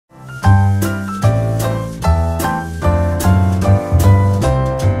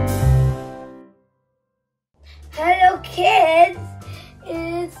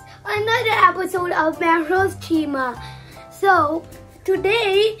of Mehroz Chima. So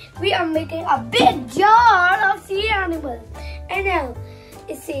today we are making a big jar of sea animals. And now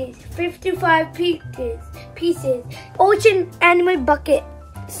it says 55 pieces ocean animal bucket.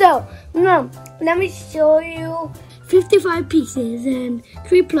 So now let me show you 55 pieces and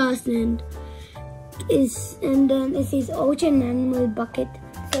 3 plus and then it says ocean animal bucket.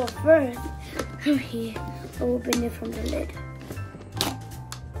 So first, here, open it from the lid.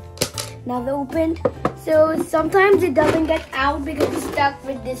 Now they're opened. So sometimes it doesn't get out because it's stuck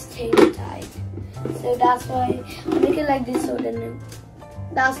with this tape tied. So that's why I make it like this. So then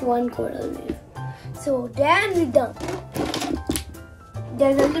that's one coral reef. So then we're done.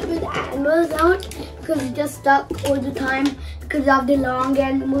 There's a little bit of animals out because it's just stuck all the time because of the long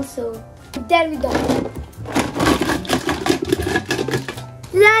animals. So then we're done.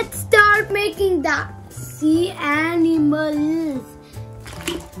 Let's start making that sea animals.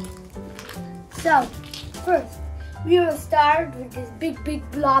 So first we will start with this big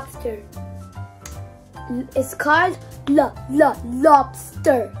lobster. It's called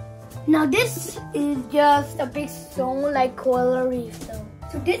lobster. Now this is just a big stone like coral reef.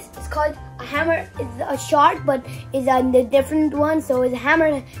 So this is called a hammer. It's a shark, but it's a different one. So it's a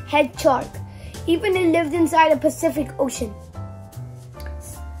hammerhead shark. Even it lives inside the Pacific Ocean.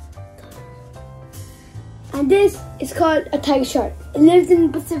 And this is called a tiger shark. It lives in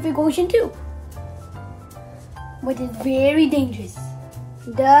the Pacific Ocean too, but it's very dangerous.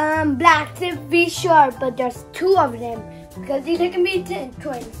 The black tip shark, but there's 2 of them because they can be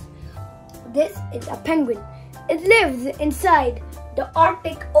twins. This is a penguin. It lives inside the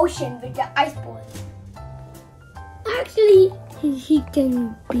Arctic Ocean with the ice balls. Actually, he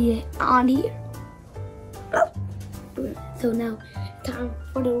can be on here. So now, time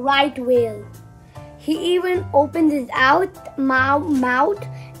for the right whale. He even opens his mouth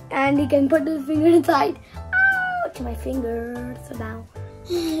and he can put his finger inside. Ouch, my finger. So now,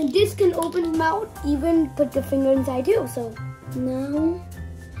 this can open his mouth, even put the finger inside too. So now,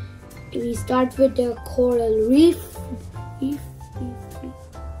 we start with the coral reef.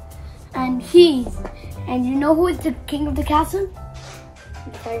 And you know who is the king of the castle?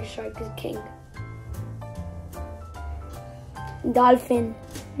 The tiger shark is king. Dolphin.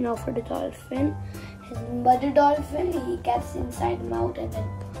 Now for the dolphin. His mother dolphin, he gets inside the mouth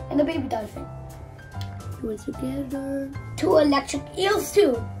and the baby dolphin. Put together. 2 electric eels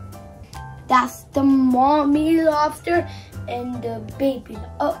too. That's the mommy lobster and the baby.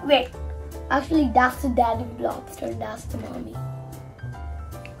 Oh wait, actually that's the daddy lobster and that's the mommy.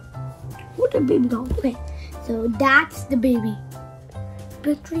 What a baby dog. Okay, so that's the baby.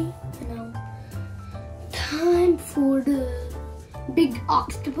 Battery. Now time for the big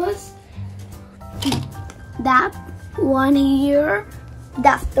octopus. That one here,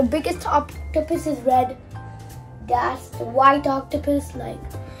 that's the biggest octopus is red. That's the white octopus,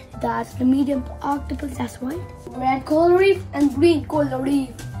 that's the medium octopus, that's white. Red coral reef and green coral reef.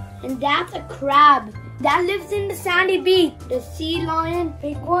 And that's a crab that lives in the sandy beach. The sea lion,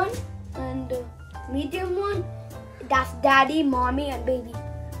 big one, and the medium one, that's daddy, mommy, and baby.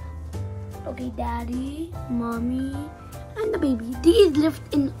 Okay, daddy, mommy, and the baby. These live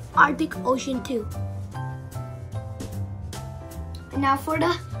in Arctic Ocean too. And now for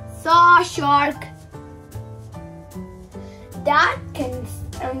the saw shark. That can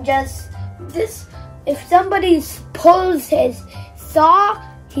if somebody pulls his saw,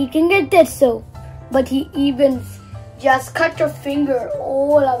 he can get this. So, but he even just cut your finger,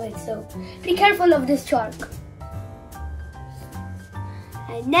 all of it. So be careful of this shark.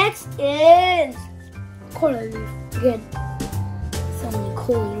 And next is coral reef. Again, some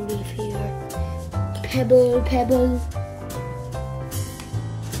coral reef here. Pebble.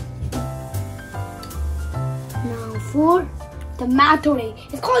 Now for the manta ray.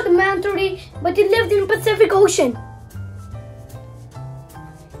 It's called the manta ray, but it lives in the Pacific Ocean.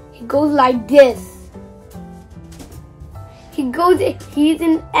 He goes like this. He's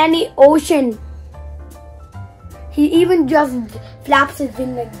in any ocean. He even just flaps his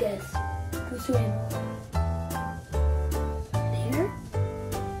wing like this to swim. There.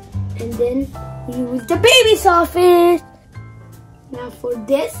 And then we use the baby sawfish. Now for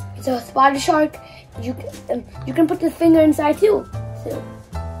this, it's a spotted shark. You can put your finger inside too. So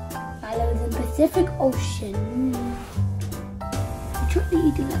I live in the Pacific Ocean. I'm trying to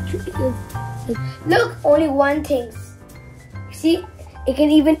eat electric eels. Look, only one thing. See, it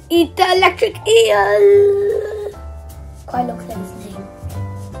can even eat the electric eel. Quite looks like his name.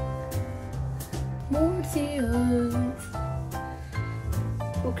 More seals.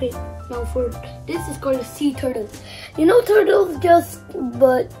 Okay, now for this is called a sea turtle. You know turtles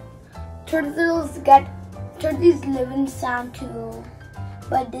turtles live in sand too,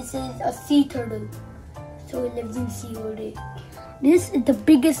 but this is a sea turtle, so it lives in sea all day. This is the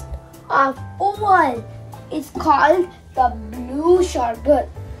biggest of all. It's called the blue shark. But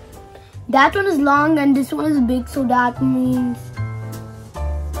that one is long and this one is big, so that means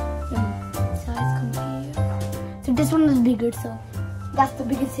size compare. So this one is bigger, so that's the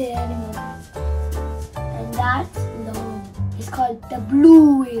biggest animal. And that's long. It's called the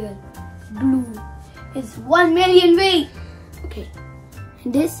blue whale. Blue. It's 1 million weight. Okay.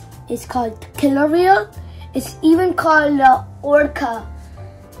 And this is called the killer whale. It's even called the orca.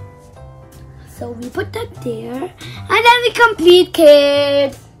 So we put that there, and then we complete,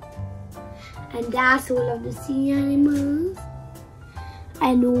 kids. And that's all of the sea animals.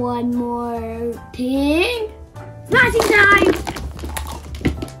 And one more thing. Smashing time!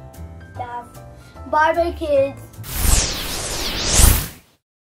 That's bye bye, kids.